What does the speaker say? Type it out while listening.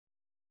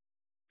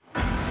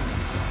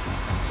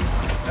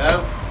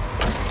I'm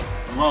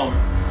home.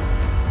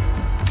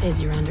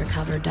 Is your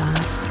undercover done?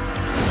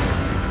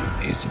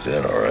 He's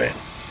dead, all right.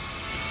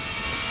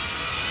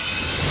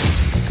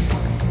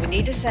 We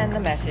need to send the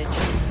message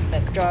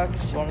that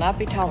drugs will not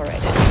be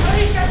tolerated.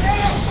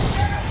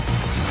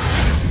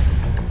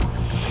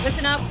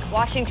 Listen up.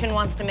 Washington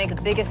wants to make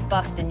the biggest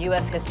bust in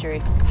U.S.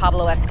 history.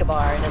 Pablo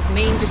Escobar and his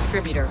main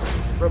distributor,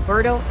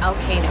 Roberto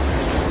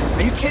Alcano.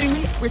 Are you kidding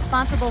me?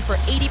 Responsible for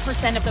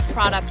 80% of the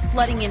product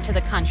flooding into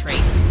the country.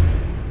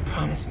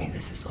 Promise me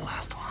this is the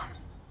last one.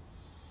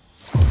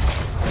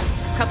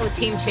 Couple of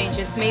team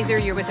changes. Mazer,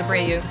 you're with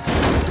Abreu.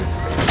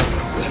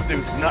 That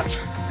dude's nuts.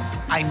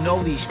 I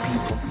know these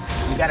people.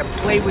 You gotta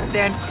play with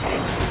them.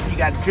 You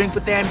gotta drink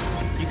with them.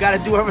 You gotta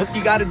do everything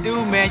you gotta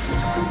do, man.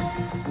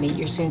 Meet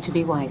your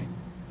soon-to-be wife.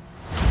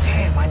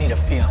 Damn, I need a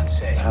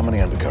fiance. How many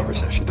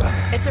undercovers has she done?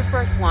 It's her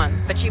first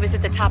one, but she was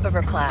at the top of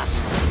her class.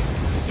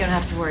 You don't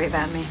have to worry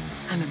about me.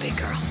 I'm a big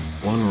girl.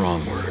 One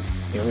wrong word.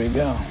 Here we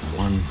go.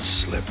 One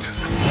slip.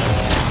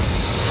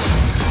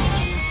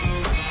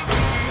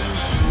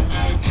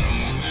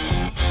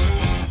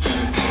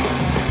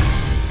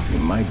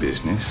 In my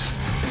business,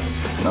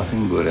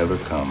 nothing good ever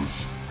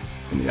comes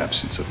in the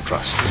absence of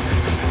trust.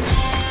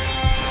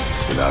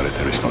 Without it,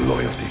 there is no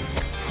loyalty.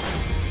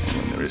 And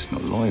when there is no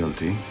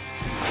loyalty,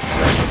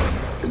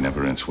 it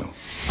never ends well.